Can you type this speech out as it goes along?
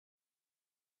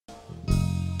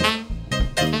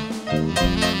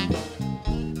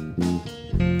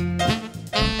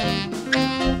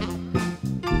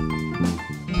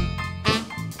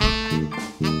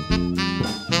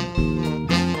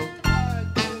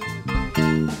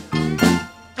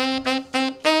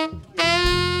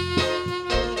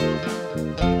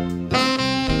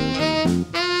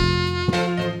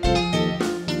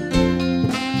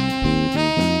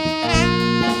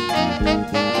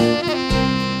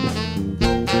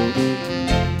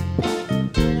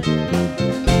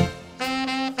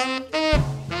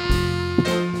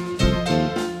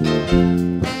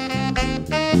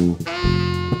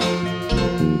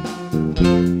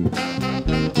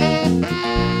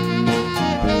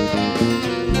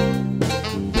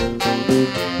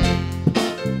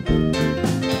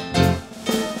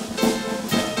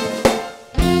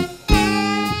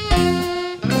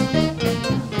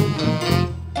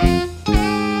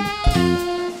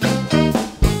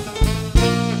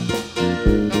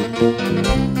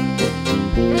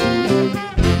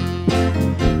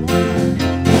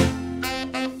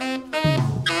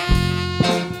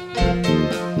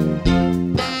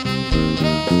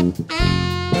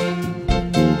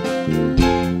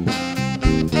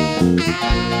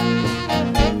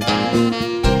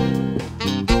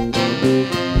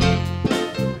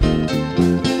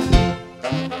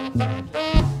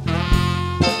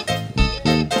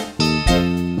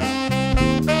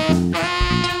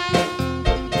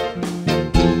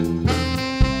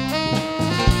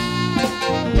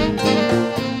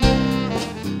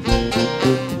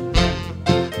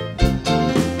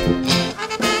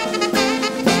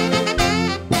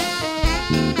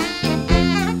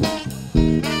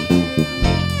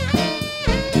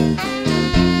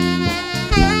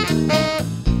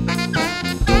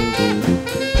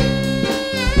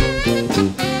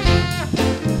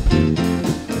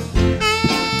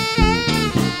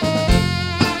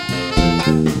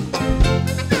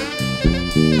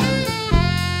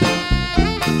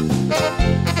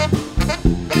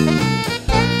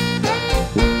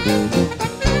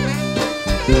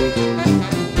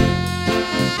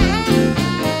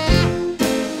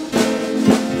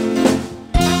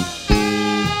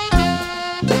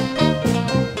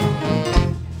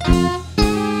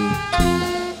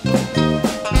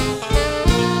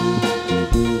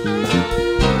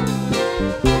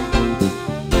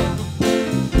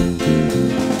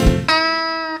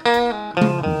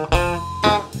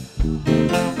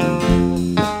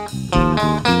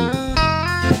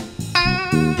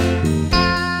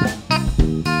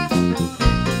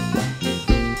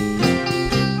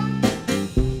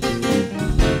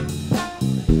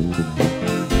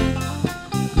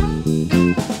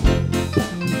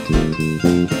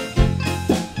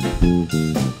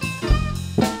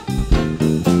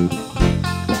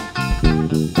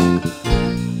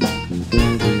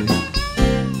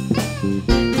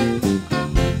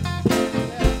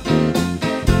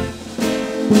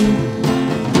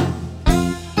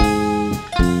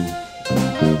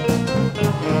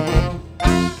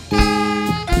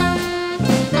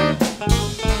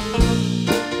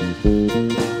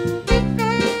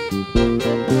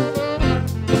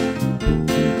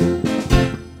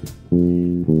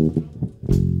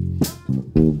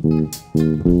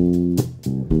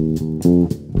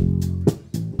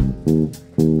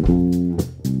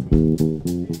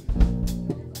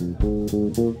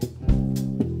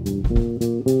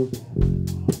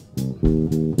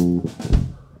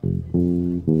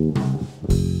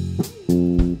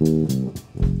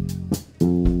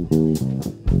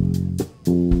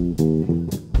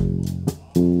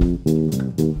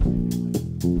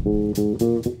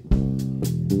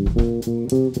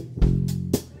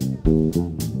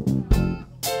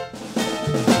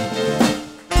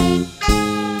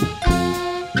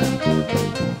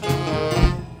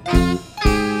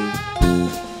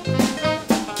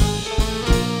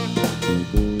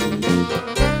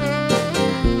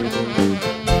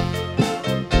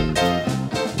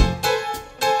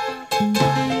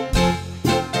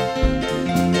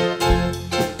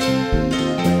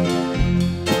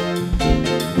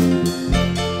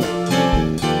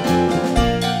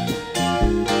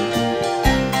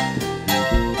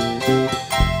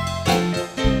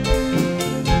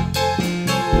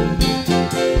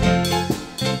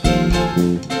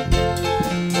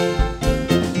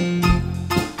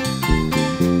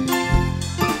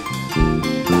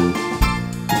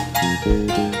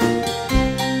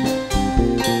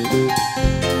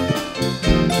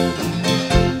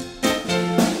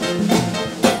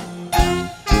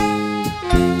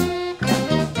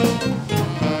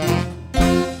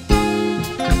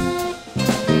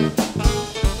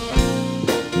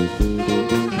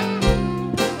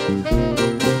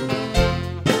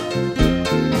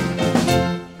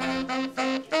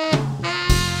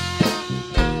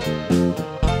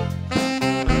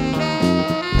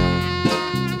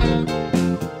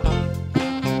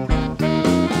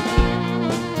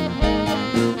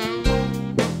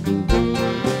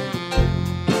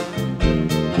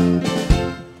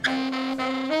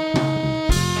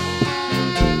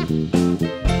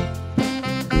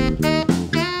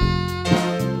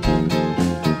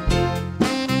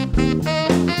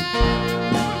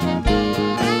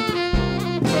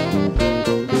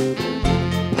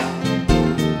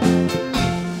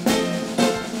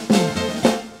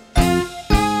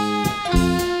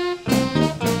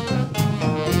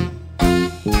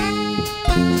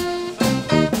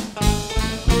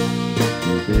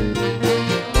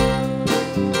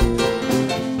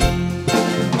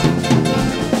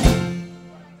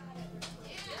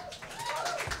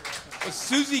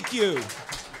Susie Q.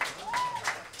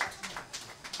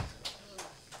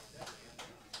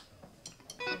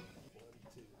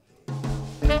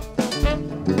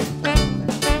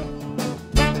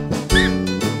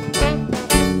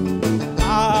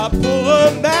 I pull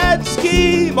a mad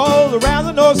scheme all around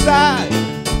the north side.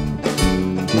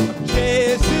 I'm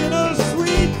chasing a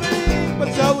sweet thing,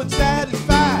 but so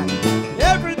unsatisfied.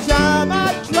 Every time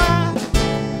I try,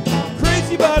 I'm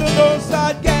crazy about a north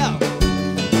side gal.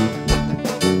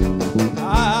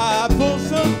 I pull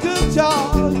some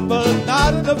guitars, but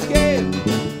not enough gas.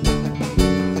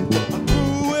 I'm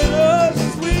doing a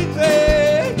sweet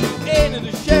thing, ain't in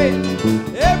a shade.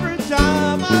 Every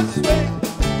time I swing,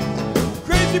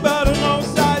 crazy about an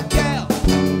on-side gal.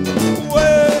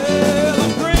 Well,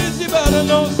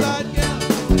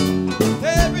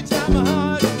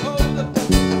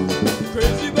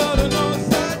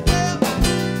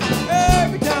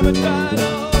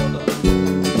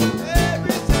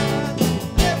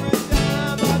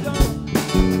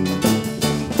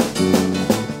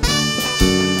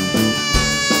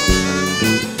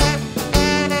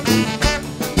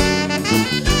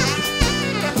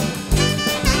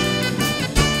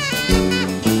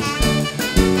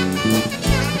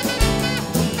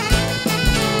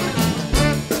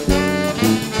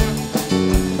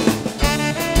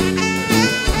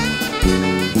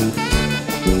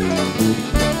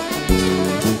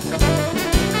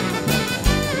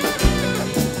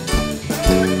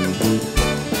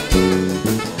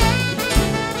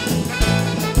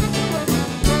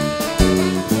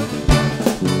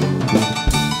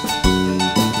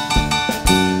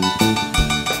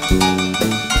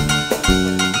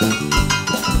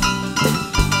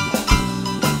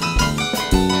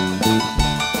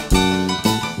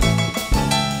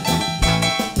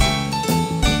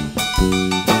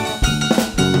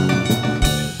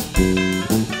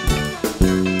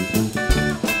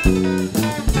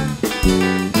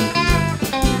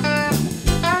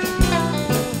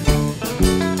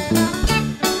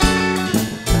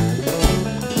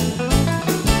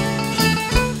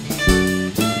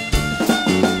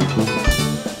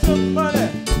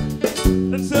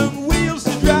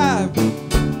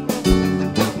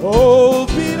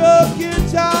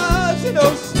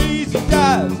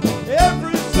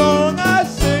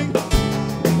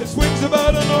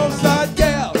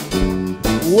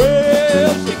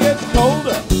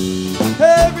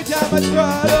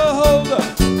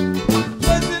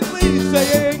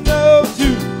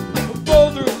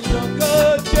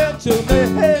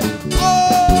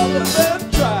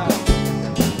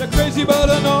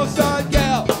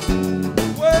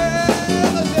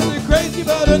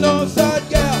 but a Northside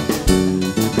gal.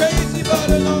 Crazy but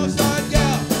a Northside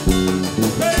gal.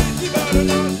 Crazy but a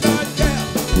Northside gal.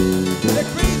 They're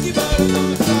crazy but a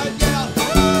Northside gal.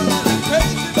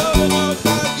 Crazy but a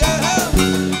Northside gal.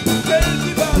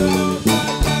 Crazy but a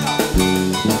Northside gal.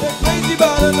 They're crazy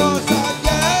but a Northside gal. They're crazy but a Northside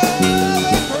gal.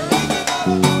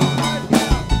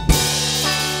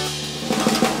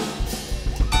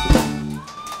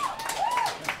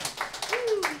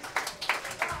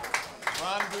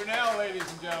 Ron Brunel, ladies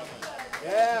and gentlemen.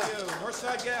 Yeah.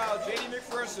 Northside gal, J.D.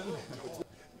 McPherson.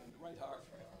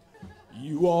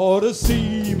 You ought to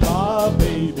see my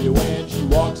baby when she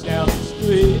walks down the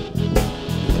street.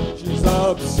 She's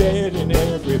upsetting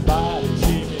everybody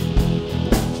she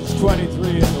meets. She's 23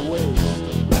 in the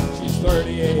waist. She's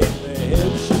 38 in the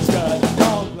hips. She's got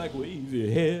long black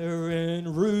wavy hair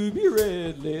and ruby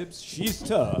red lips. She's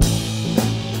tough.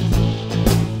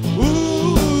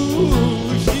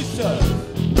 Ooh, she's tough.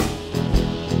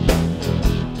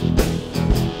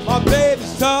 My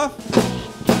baby's tough.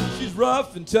 She's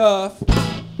rough and tough.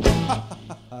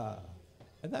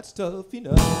 And that's tough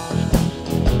enough.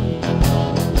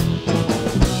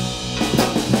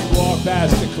 She walked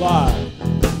past the clock.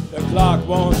 The clock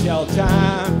won't tell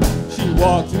time. She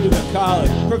walked through the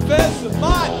college. Professor,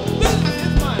 my business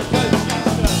is mine. 'Cause she's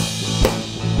tough.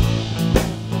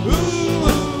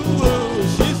 Ooh,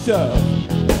 she's tough.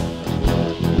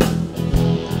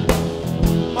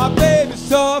 My baby's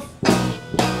tough.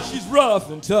 She's rough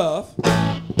and tough.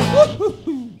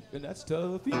 And that's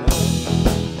tough enough.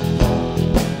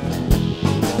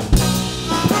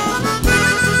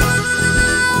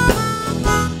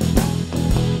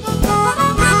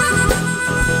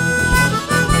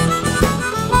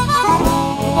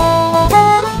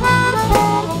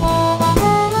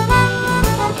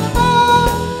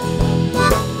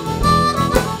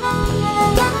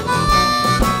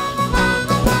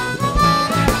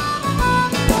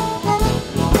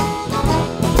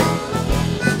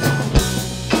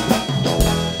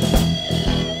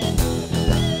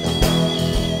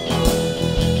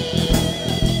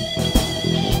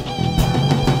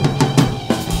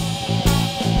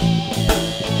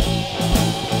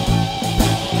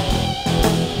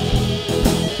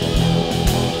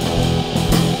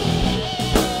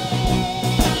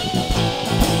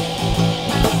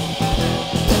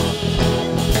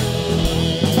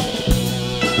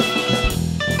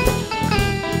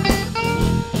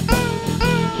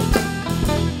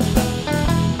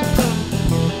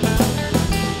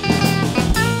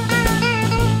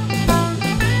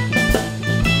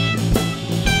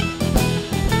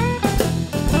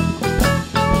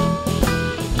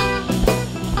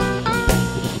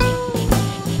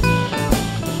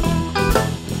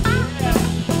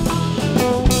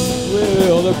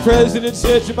 The president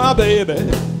said to my baby,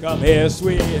 come here,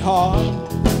 sweetheart.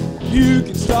 You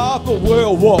can stop a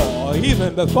world war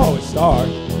even before it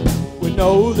starts. We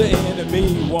know the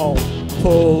enemy won't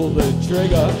pull the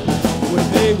trigger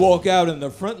when they walk out in the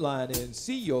front line and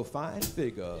see your fine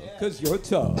figure, 'cause you're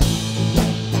tough.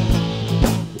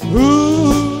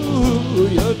 Ooh,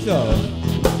 you're tough.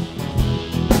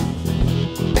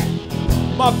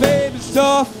 My baby's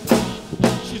tough.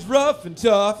 She's rough and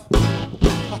tough.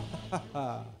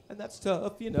 And that's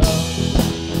tough enough.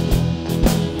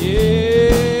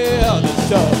 Yeah, that's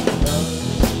tough enough.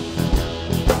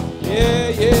 Yeah,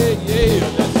 yeah, yeah,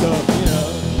 that's tough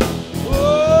enough.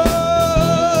 Whoa,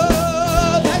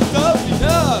 that's tough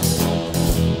enough.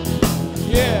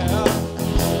 Yeah,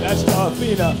 that's tough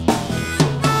enough.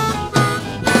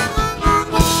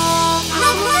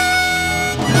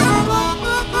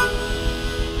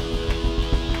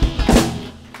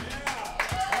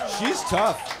 She's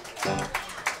tough.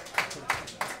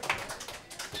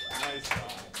 Nice job.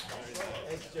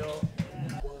 Thanks, Joe.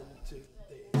 1, 2,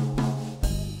 3.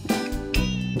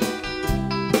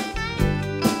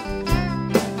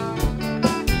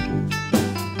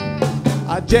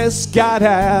 I just got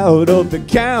out of the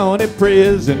county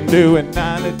prison doing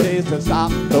 90 days to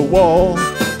stop the war.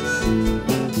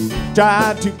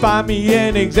 Tried to find me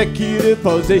an executive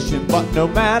position, but no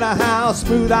matter how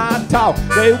smooth I talk,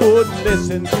 they wouldn't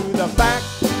listen to the fact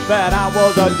that I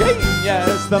was a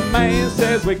genius. The man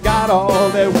says we got all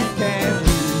that we can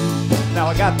use. Now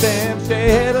I got them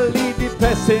steadily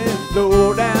depressing,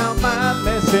 low down my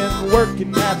messing,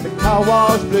 working at the car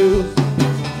wash blues.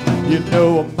 You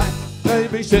know I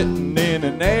might be sitting in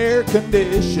an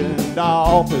air-conditioned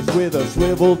office with a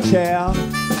swivel chair,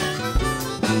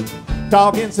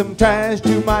 talking some trash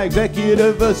to my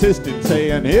executive assistant,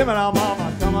 saying, "Him and our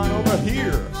mama, come on over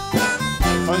here."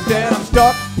 Instead, I'm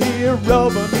stuck here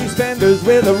rubbing these fenders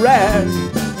with a rag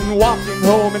and walking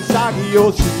home in soggy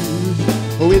old shoes.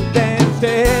 with them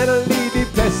steadily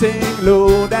depressing,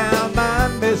 low down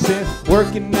mind missing,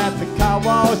 working at the car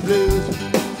wash blues.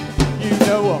 You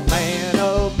know, a man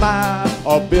of my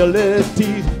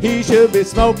abilities, he should be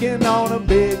smoking on a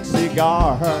big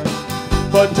cigar.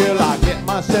 But till I get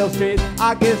myself straight,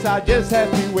 I guess I just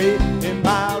have to wait in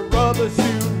my rubber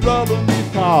suit, rubbing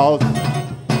these cars.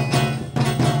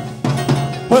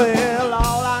 Well,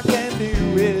 all I can do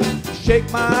is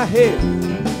shake my head.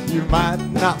 You might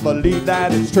not believe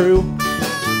that it's true,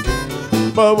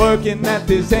 but working at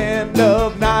this end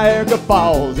of Niagara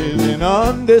Falls is an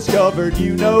undiscovered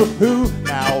you-know-who.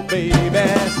 Now, baby,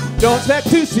 don't expect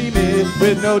to see me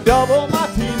with no double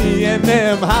martini and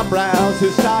them highbrow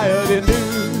society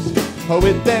news,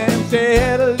 with them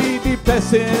steadily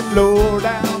depressing,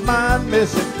 low-down mind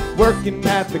missing, working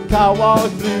at the car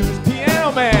wash blues.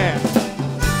 Piano man.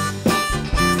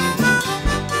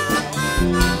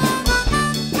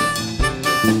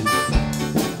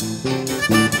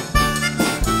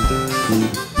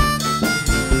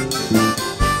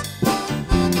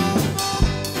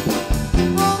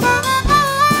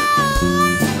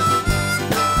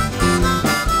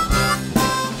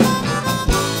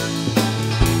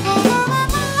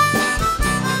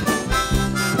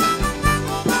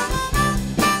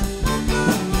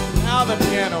 The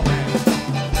piano man.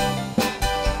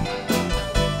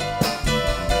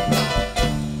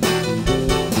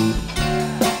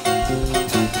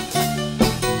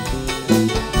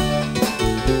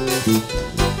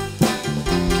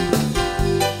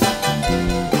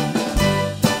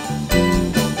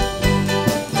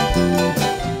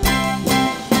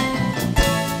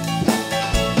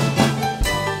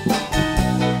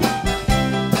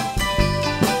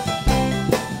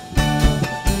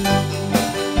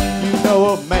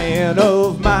 A man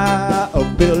of my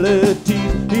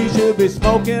abilities, he should be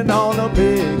smoking on a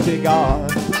big cigar.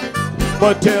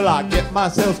 But till I get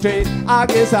myself straight, I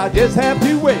guess I just have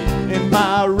to wait in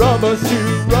my rubber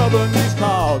suit, rubbing these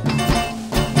cars.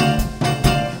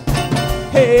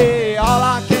 Hey, all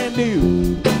I can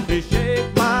do is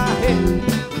shake my head.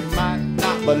 You might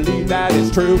not believe that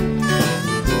it's true,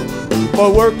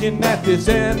 but working at this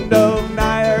end of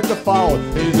Niagara Falls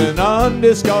is an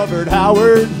undiscovered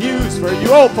Howard Hughes for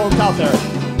you old folks out there.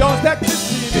 Don't expect to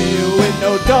see me with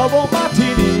no double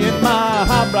martini in my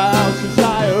highbrow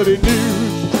society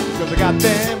news, cause I got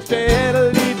them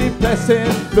steadily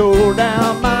depressing, low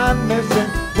down mind missing,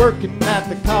 working at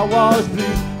the car wash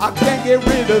blues. I can't get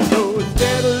rid of those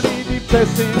steadily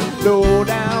depressing, low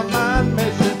down mind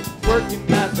missing, working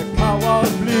at the car wash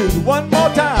blues. One more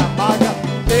time, I got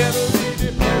steadily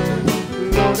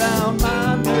depressing, low down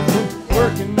mind missing,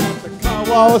 working at the car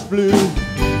wash blues.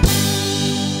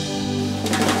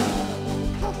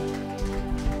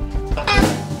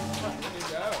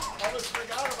 Almost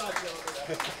forgot about you over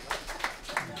there.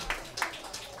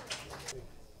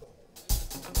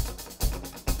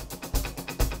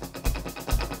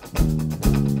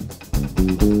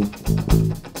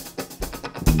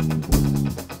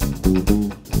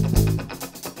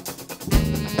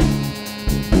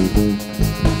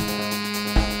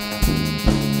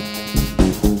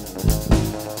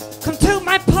 Come to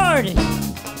my party.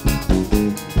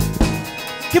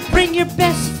 You bring your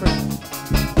best friend,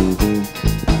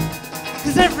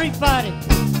 'cause everybody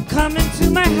coming to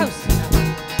my house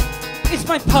tonight. It's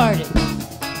my party.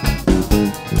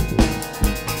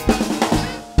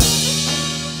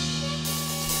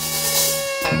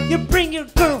 You bring your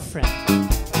girlfriend.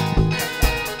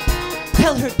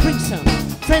 Tell her to bring some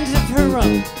friends of her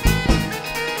own.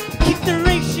 Keep the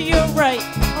ratio right.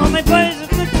 All my buddies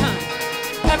have a good time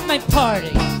at my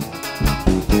party.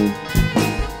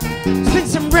 Spin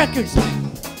some records, man.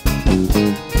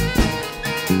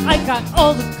 I got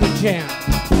all the good jam.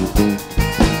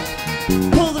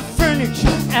 Pull the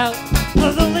furniture out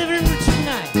of the living room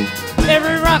tonight.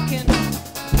 Every rockin'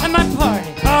 at my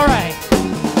party. All right.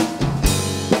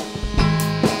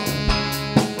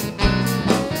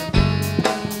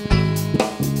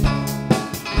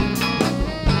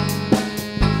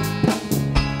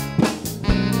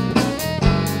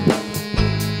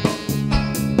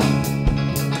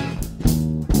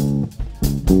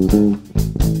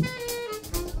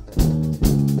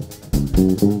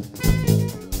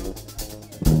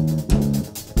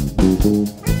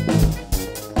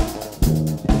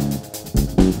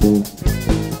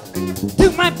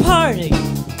 To my party.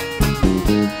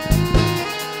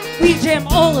 We jam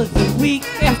all of the week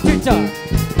after dark.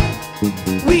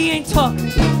 We ain't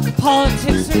talking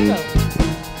politics or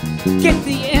dope. Get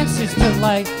the answers to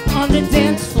life on the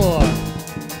dance floor.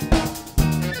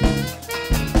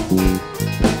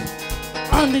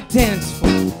 On the dance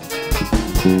floor.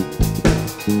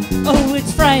 Oh,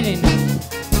 it's Friday night.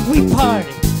 We party.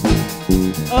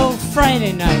 Oh,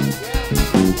 Friday night.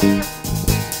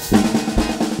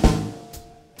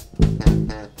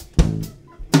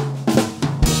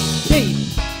 Hey.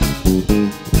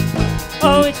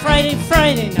 Oh, it's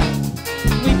Friday night.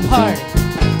 We party.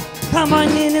 Come on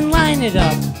in and line it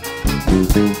up.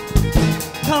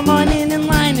 Come on in and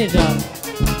line it up.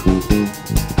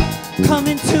 Come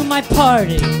into my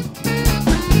party.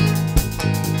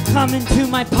 Come into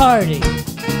my party.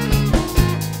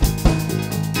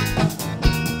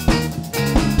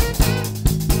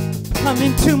 Come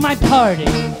into my party.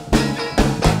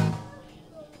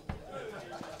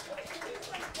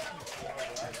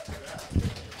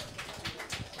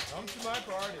 Come to my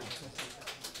party.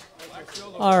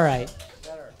 All right.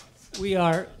 We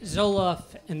are Zoloff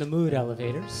and the Mood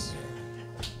Elevators.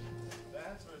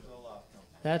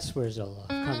 That's where Zoloff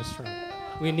comes from.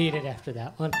 We need it after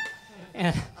that one.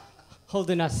 And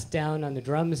holding us down on the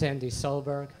drums, Andy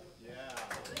Solberg.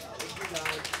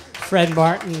 Fred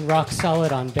Martin, rock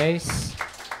solid on bass.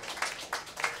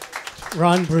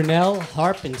 Ron Brunel,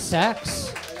 harp and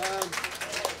sax.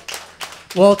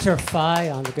 Walter Fye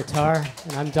on the guitar,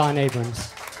 and I'm Don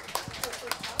Abrams.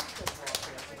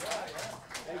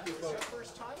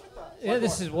 Yeah,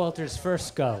 this is Walter's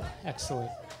first go.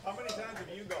 Excellent. How many times have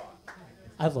you gone?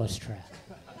 I've lost track.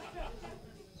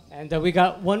 And we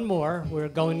got one more. We're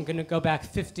going to go back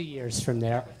 50 years from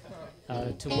there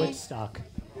to Woodstock.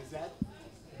 Is that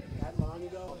long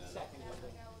ago?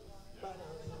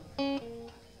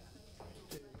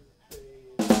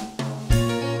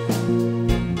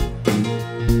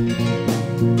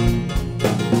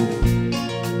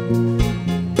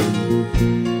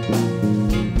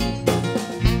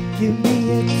 Give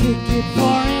me a ticket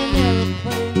for an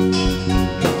airplane.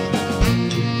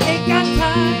 Ain't got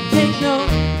time, take no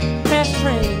fast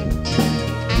train.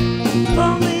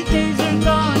 Lonely days are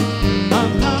gone,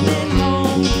 I'm coming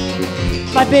home.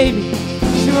 My baby,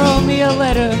 she wrote me a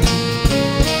letter.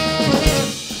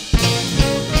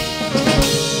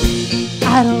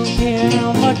 I don't care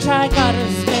how much I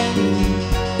gotta spend.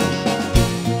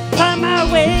 Find my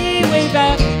way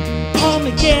back home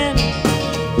again.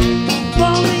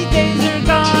 Lonely days are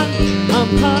gone, I'm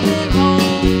coming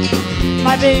home.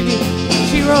 My baby,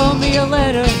 she wrote me a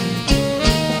letter.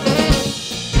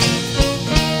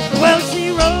 Well, she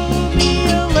wrote me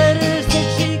a letter, said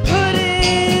she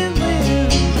couldn't live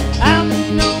without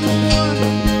me no more.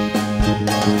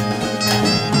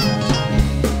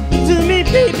 To me,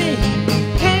 baby,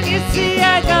 can't you see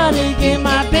I gotta get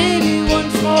my baby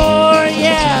once more?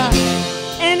 Yeah.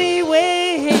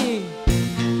 Anyway, hey,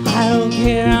 I don't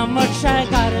care how much I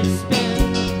gotta spend.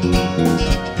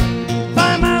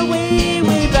 Find my way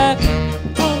back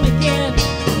home again.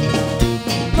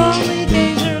 Lonely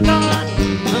days are gone,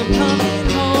 I'm coming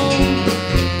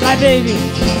home. My baby,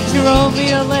 she wrote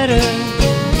me a letter.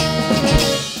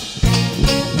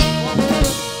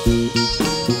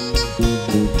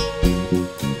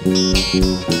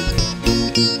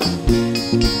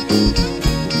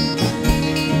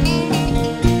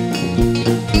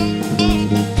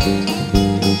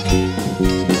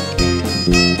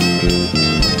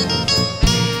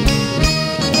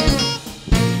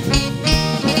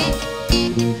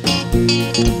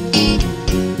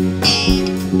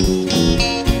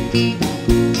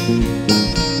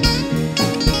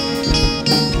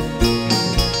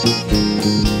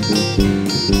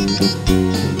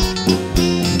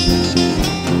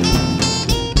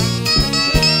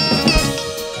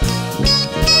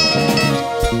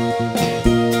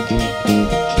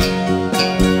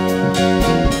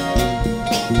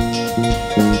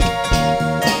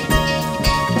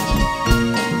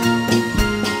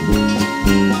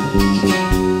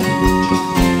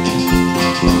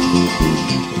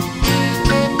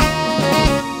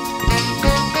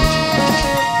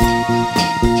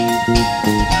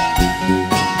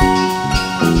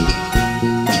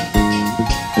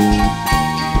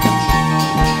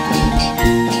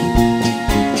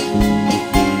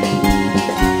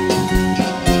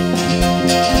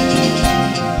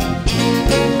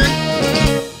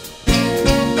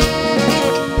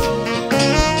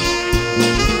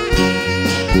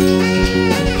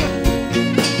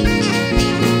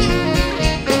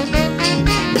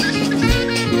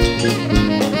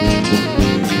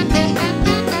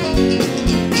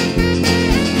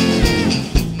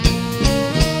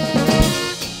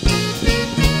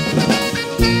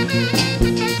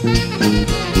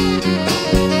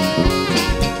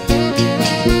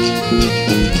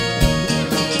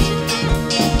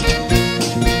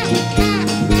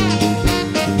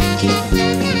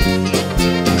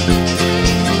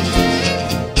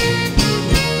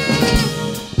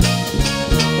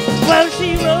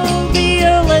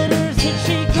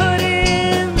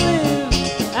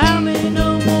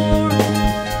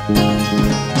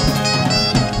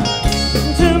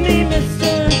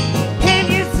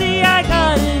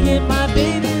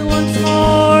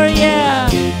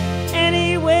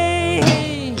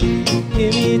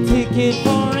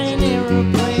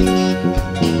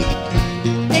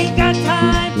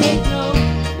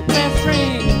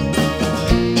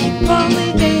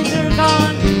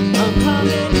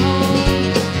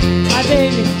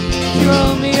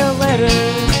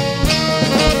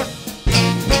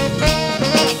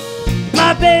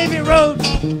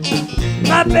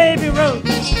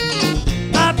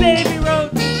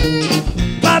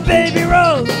 baby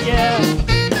wrote, yeah.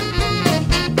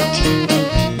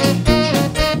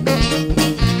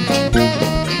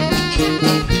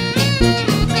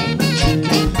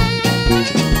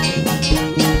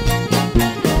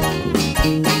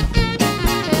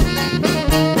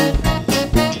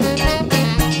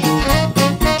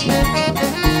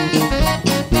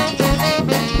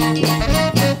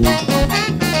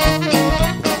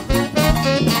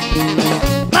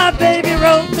 My baby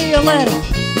wrote me a letter.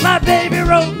 My baby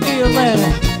wrote me a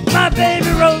letter. My baby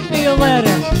wrote me a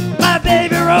letter. My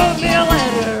baby wrote me a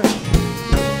letter.